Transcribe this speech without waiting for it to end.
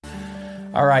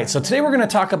All right, so today we're going to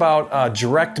talk about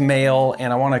direct mail,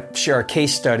 and I want to share a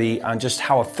case study on just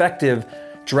how effective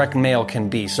direct mail can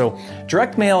be. So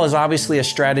direct mail is obviously a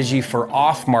strategy for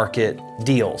off-market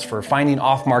deals, for finding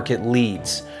off-market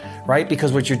leads, right?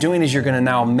 Because what you're doing is you're going to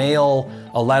now mail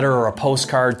a letter or a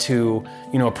postcard to,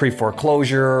 a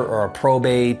pre-foreclosure or a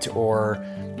probate or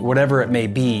whatever it may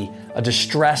be, a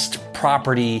distressed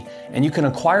property, and you can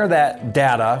acquire that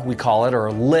data, we call it, or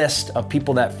a list of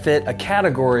people that fit a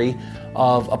category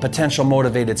of a potential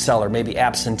motivated seller, maybe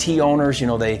absentee owners.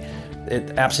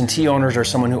 Absentee owners are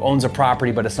someone who owns a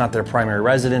property, but it's not their primary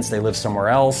residence. They live somewhere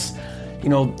else.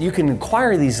 You can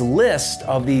acquire these lists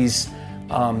of these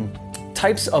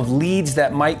types of leads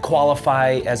that might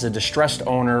qualify as a distressed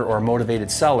owner or a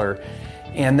motivated seller.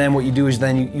 And then what you do is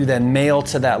you then mail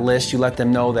to that list. You let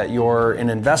them know that you're an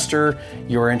investor,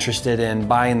 you're interested in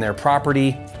buying their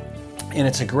property, and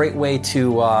it's a great way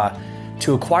to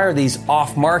acquire these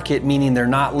off-market, meaning they're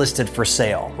not listed for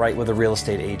sale, right, with a real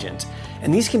estate agent.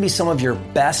 And these can be some of your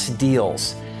best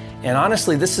deals. And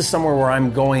honestly, this is somewhere where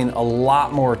I'm going a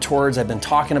lot more towards. I've been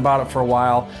talking about it for a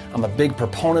while. I'm a big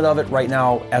proponent of it right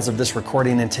now as of this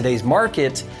recording in today's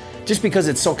market, just because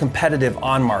it's so competitive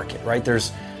on market, right?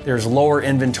 There's lower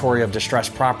inventory of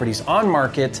distressed properties on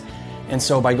market. And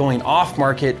so by going off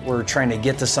market, we're trying to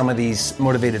get to some of these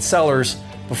motivated sellers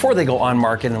before they go on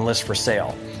market and list for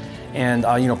sale. And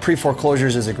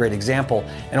pre-foreclosures is a great example.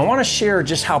 And I want to share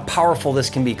just how powerful this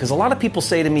can be, because a lot of people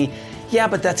say to me, yeah,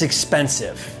 but that's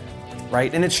expensive,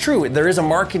 right? And it's true. There is a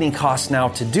marketing cost now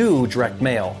to do direct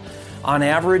mail. On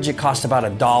average, it costs about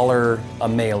 $1 a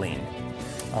mailing,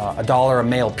 $1 a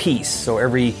mail piece. So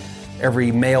every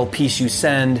mail piece you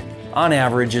send, on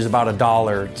average, is about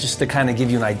 $1, just to kind of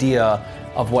give you an idea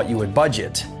of what you would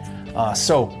budget.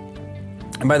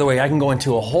 And by the way, I can go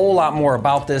into a whole lot more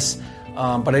about this,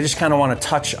 but I just kind of want to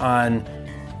touch on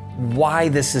why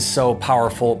this is so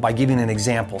powerful by giving an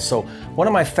example. So one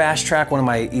of my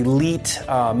elite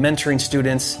mentoring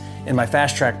students in my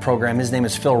Fast Track program, his name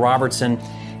is Phil Robertson.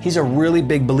 He's a really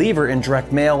big believer in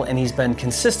direct mail, and he's been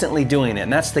consistently doing it,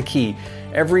 and that's the key.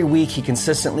 Every week he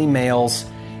consistently mails,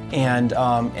 and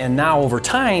now over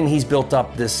time he's built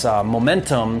up this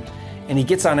momentum, and he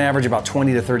gets on average about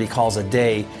 20 to 30 calls a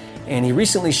day. And he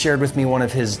recently shared with me one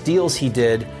of his deals he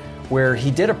did, where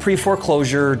he did a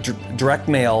pre-foreclosure direct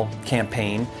mail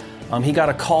campaign. He got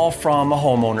a call from a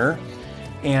homeowner,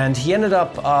 and he ended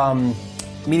up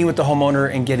meeting with the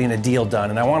homeowner and getting a deal done.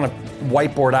 And I want to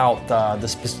whiteboard out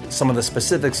some of the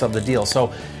specifics of the deal.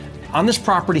 So on this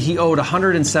property, he owed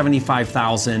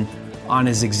 $175,000 on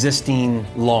his existing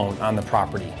loan on the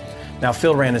property. Now,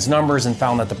 Phil ran his numbers and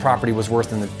found that the property was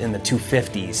worth in the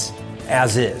 250s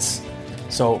as is.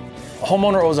 So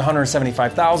homeowner owes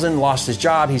 $175,000, lost his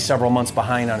job, he's several months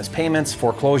behind on his payments,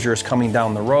 foreclosure is coming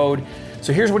down the road.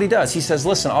 So here's what he does. He says,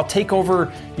 listen, I'll take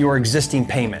over your existing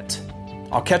payment.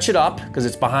 I'll catch it up because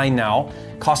it's behind now.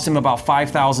 Cost him about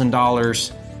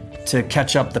 $5,000 to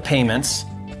catch up the payments,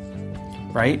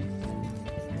 right?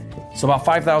 So about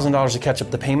 $5,000 to catch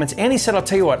up the payments. And he said, I'll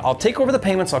tell you what, I'll take over the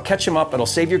payments, I'll catch him up, it'll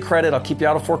save your credit, I'll keep you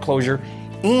out of foreclosure,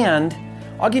 and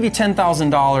I'll give you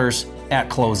 $10,000 at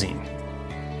closing.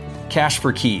 Cash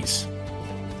for keys,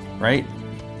 right?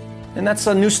 And that's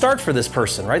a new start for this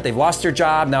person, right? They've lost their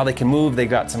job, now they can move, they've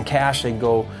got some cash, they can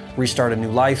go restart a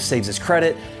new life, saves his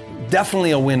credit.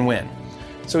 Definitely a win-win.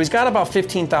 So he's got about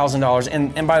 $15,000,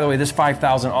 and by the way, this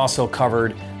 $5,000 also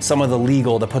covered some of the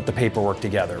legal to put the paperwork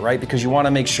together, right? Because you want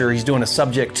to make sure he's doing a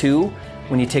subject to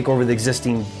when you take over the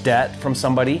existing debt from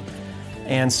somebody.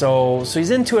 And so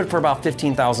he's into it for about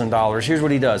 $15,000. Here's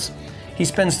what he does. He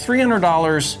spends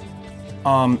 $300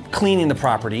 cleaning the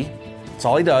property. That's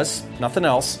all he does, nothing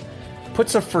else.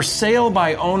 Puts a for sale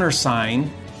by owner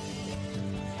sign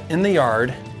in the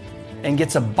yard and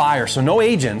gets a buyer. So no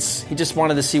agents. He just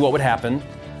wanted to see what would happen.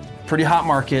 Pretty hot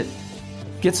market.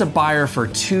 Gets a buyer for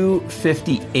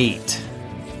 $258.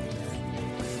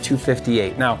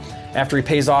 $258. Now, after he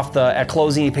pays off at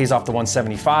closing, he pays off the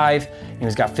 $175, and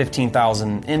he's got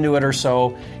 $15,000 into it or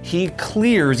so. He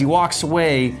walks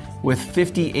away with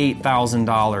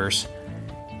 $58,000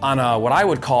 on what I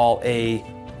would call a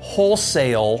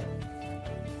wholesale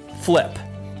flip.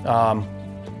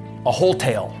 A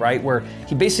wholesale, right? Where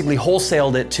he basically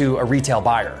wholesaled it to a retail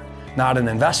buyer, not an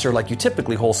investor like you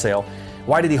typically wholesale.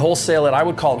 Why did he wholesale it? I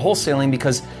would call it wholesaling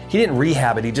because he didn't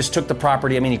rehab it. He just took the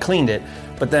property. He cleaned it,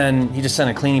 but then he just sent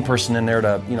a cleaning person in there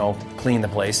to, clean the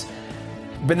place.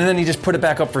 But then he just put it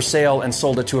back up for sale and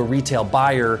sold it to a retail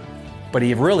buyer, but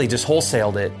he really just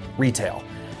wholesaled it retail.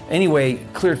 Anyway,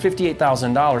 cleared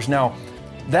 $58,000. Now,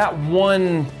 that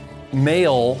one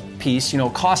mail piece,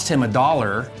 cost him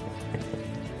 $1.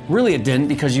 Really it didn't,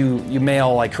 because you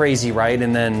mail like crazy, right?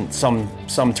 And then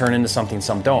some turn into something,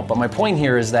 some don't. But my point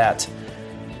here is that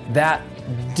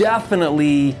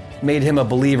definitely made him a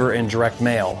believer in direct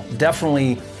mail.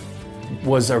 Definitely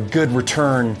was a good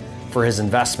return for his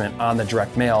investment on the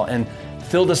direct mail. And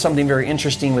Phil does something very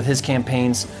interesting with his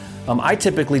campaigns. I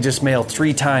typically just mail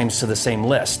 3 times to the same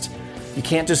list. You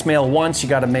can't just mail once, you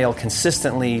gotta mail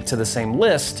consistently to the same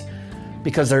list,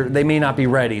 because they may not be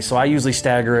ready. So I usually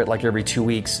stagger it like every 2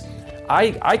 weeks.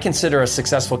 I consider a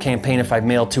successful campaign if I've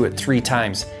mailed to it 3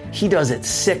 times. He does it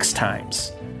 6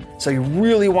 times. So he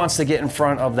really wants to get in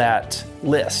front of that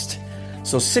list.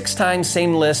 So 6 times,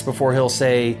 same list, before he'll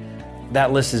say,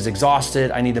 that list is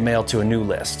exhausted, I need to mail to a new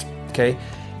list, okay?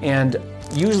 And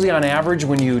usually on average,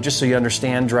 when you, just so you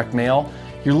understand direct mail,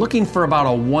 you're looking for about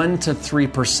a 1 to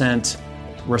 3%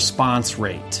 response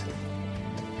rate.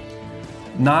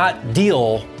 Not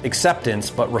deal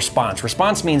acceptance, but response.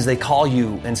 Response means they call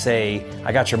you and say,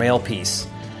 I got your mail piece.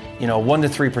 1 to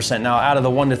 3%. Now, out of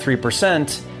the 1 to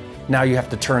 3%, now you have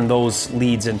to turn those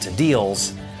leads into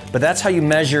deals. But that's how you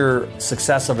measure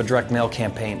success of a direct mail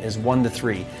campaign, is 1 to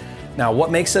 3. Now,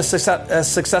 what makes a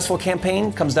successful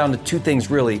campaign comes down to 2 things,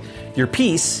 really. Your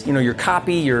piece, your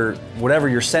copy, your whatever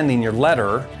you're sending, your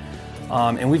letter.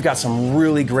 And we've got some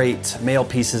really great mail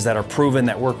pieces that are proven,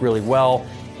 that work really well.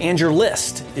 And your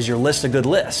list. Is your list a good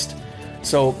list?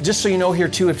 So just so you know here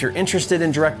too, if you're interested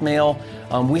in direct mail,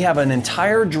 we have an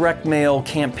entire direct mail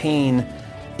campaign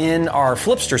in our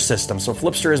Flipster system. So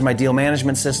Flipster is my deal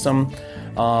management system.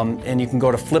 And you can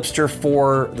go to Flipster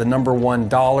for the number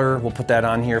 $1. We'll put that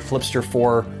on here, Flipster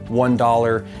for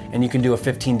 $1, and you can do a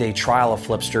 15-day trial of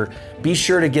Flipster. Be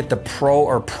sure to get the Pro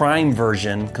or Prime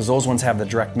version, because those ones have the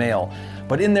direct mail.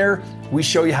 But in there, we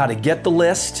show you how to get the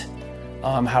list,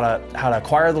 how to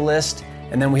acquire the list,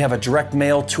 and then we have a direct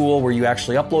mail tool where you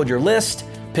actually upload your list,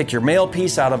 pick your mail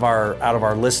piece out of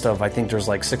our list of, I think there's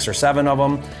like 6 or 7 of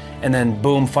them, and then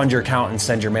boom, fund your account and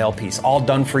send your mail piece. All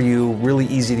done for you, really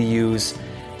easy to use,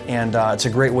 and it's a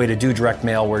great way to do direct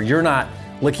mail where you're not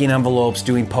licking envelopes,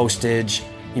 doing postage,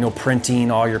 printing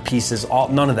all your pieces,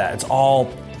 none of that. It's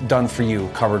all done for you,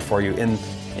 covered for you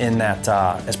in that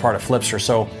as part of Flipster.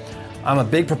 So I'm a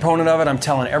big proponent of it. I'm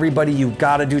telling everybody, you've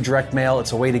got to do direct mail.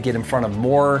 It's a way to get in front of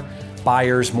more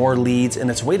buyers, more leads,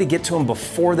 and it's a way to get to them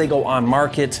before they go on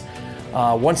market.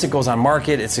 Once it goes on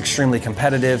market, it's extremely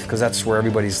competitive, because that's where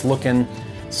everybody's looking.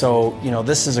 So,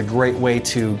 this is a great way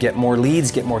to get more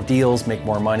leads, get more deals, make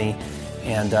more money.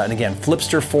 And again,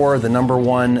 Flipster for the number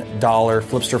 $1,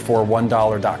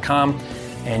 flipster4$1.com.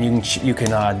 And you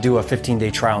can do a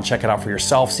 15-day trial and check it out for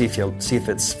yourself. See if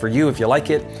it's for you, if you like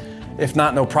it. If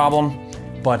not, no problem.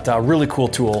 But really cool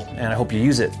tool, and I hope you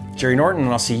use it. Jerry Norton,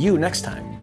 and I'll see you next time.